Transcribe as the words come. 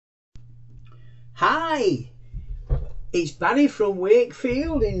Hi, it's Barry from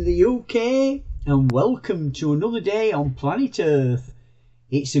Wakefield in the UK and welcome to another day on planet Earth.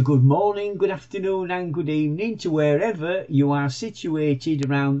 It's a good morning, good afternoon and good evening to wherever you are situated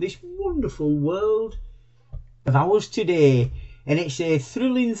around this wonderful world of ours today. And it's a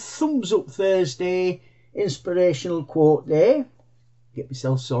thrilling thumbs up Thursday, inspirational quote day. Get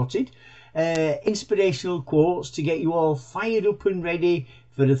myself sorted. Inspirational quotes to get you all fired up and ready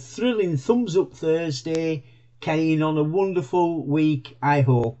for a thrilling thumbs up Thursday, carrying on a wonderful week, I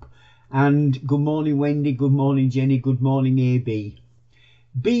hope. And good morning Wendy, good morning Jenny, good morning AB.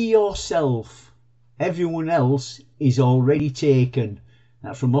 Be yourself. Everyone else is already taken.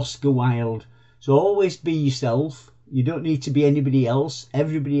 That's from Oscar Wilde. So always be yourself. You don't need to be anybody else.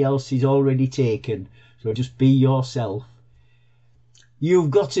 Everybody else is already taken. So just be yourself. You've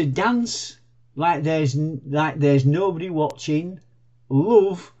got to dance like there's nobody watching.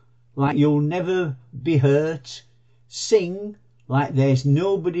 Love like you'll never be hurt. Sing like there's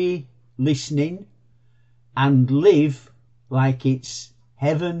nobody listening. And live like it's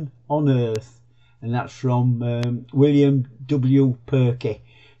heaven on earth. And that's from William W. Perky.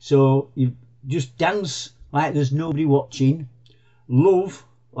 So you just dance like there's nobody watching. Love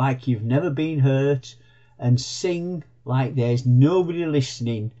like you've never been hurt. And sing like there's nobody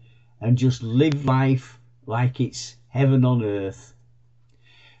listening, and just live life like it's heaven on earth.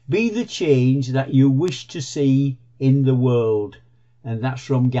 Be the change that you wish to see in the world, and that's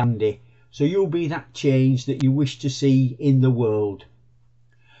from Gandhi. So you'll be that change that you wish to see in the world.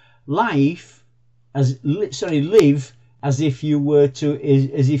 Live as if you were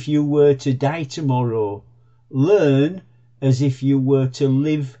to die tomorrow. Learn as if you were to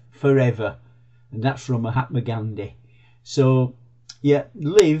live forever, and that's from Mahatma Gandhi. So yeah,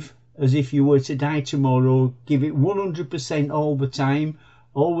 live as if you were to die tomorrow. Give it 100% all the time.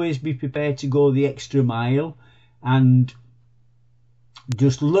 Always be prepared to go the extra mile, and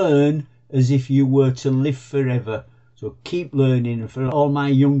just learn as if you were to live forever. So keep learning. And for all my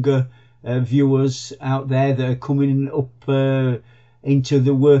younger viewers out there that are coming up into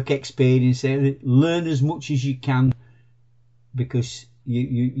the work experience, learn as much as you can, because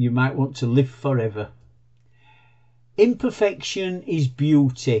you might want to live forever. Imperfection is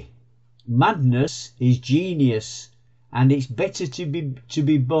beauty. Madness is genius. And it's better to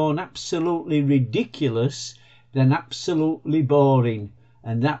be born absolutely ridiculous than absolutely boring.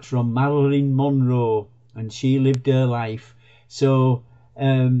 And that's from Marilyn Monroe, and she lived her life. So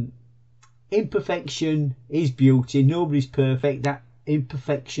imperfection is beauty. Nobody's perfect. That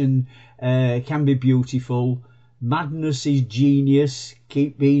imperfection can be beautiful. Madness is genius.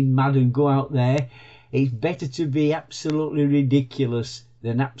 Keep being mad and go out there. It's better to be absolutely ridiculous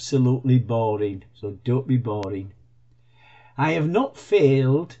than absolutely boring. So don't be boring. I have not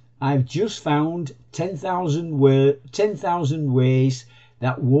failed. I've just found 10,000 ways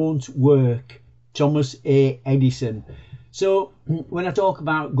that won't work. Thomas A. Edison. So when I talk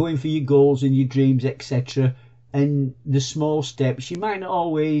about going for your goals and your dreams, etc., and the small steps, you might not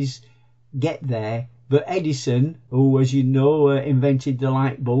always get there. But Edison, who, as you know, invented the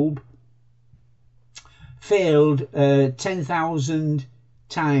light bulb, failed 10,000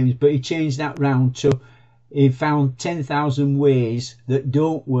 times, but he changed that round to he found 10,000 ways that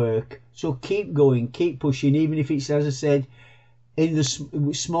don't work. So keep going, keep pushing, even if it's, as I said, in the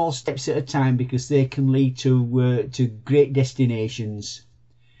small steps at a time, because they can lead to great destinations.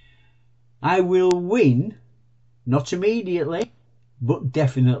 I will win, not immediately, but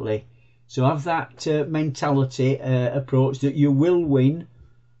definitely. So have that mentality approach that you will win,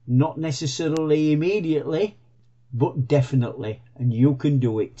 not necessarily immediately, but definitely, and you can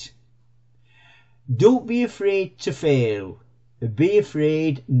do it. Don't be afraid to fail. Be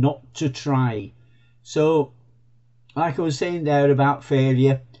afraid not to try. So, like I was saying there about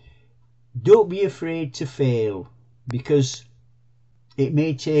failure, don't be afraid to fail, because it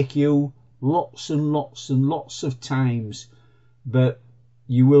may take you lots and lots and lots of times, but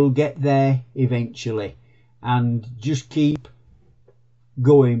you will get there eventually. And just keep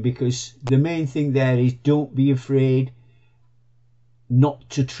going, because the main thing there is don't be afraid not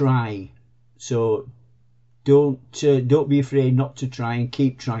to try. So don't be afraid not to try, and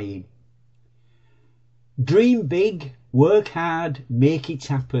keep trying. Dream big, work hard, make it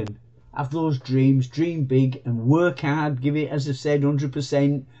happen. Have those dreams, dream big and work hard. Give it, as I said,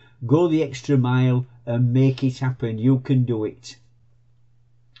 100%. Go the extra mile and make it happen. You can do it.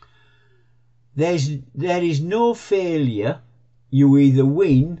 There is no failure. You either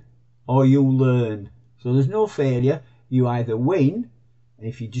win or you learn. So there's no failure. You either win, and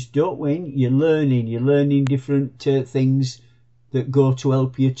if you just don't win, you're learning. You're learning different things that go to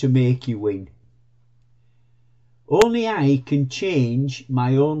help you to make you win. Only I can change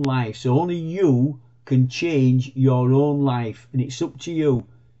my own life. So only you can change your own life, and it's up to you.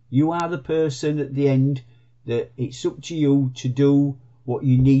 You are the person at the end that it's up to you to do what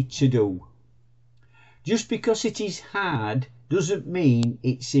you need to do. Just because it is hard doesn't mean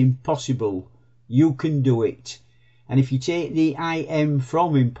it's impossible. You can do it. And if you take the IM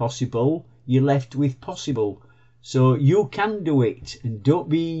from impossible, you're left with possible. So you can do it, and don't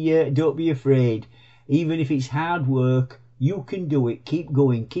be afraid. Even if it's hard work, you can do it. Keep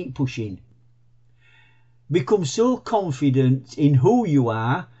going, keep pushing. Become so confident in who you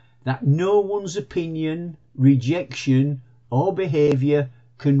are that no one's opinion, rejection or behaviour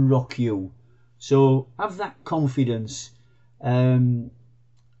can rock you. So have that confidence in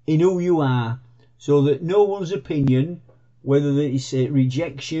who you are, so that no one's opinion, whether it's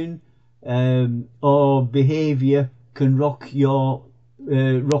rejection or behaviour, can rock you,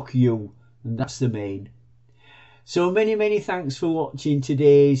 and that's the main. So many thanks for watching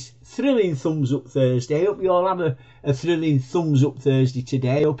today's thrilling Thumbs Up Thursday. I hope you all have a thrilling Thumbs Up Thursday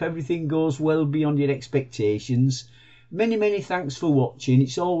today. I hope everything goes well beyond your expectations. Many thanks for watching.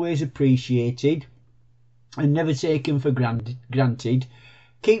 It's always appreciated and never taken for granted.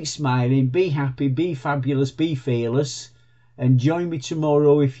 Keep smiling, be happy, be fabulous, be fearless, and join me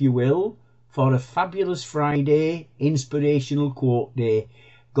tomorrow, if you will, for a fabulous Friday inspirational quote day.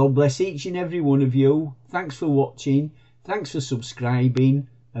 God bless each and every one of you. Thanks for watching, thanks for subscribing,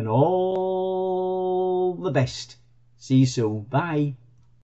 and all the best. See you soon. Bye.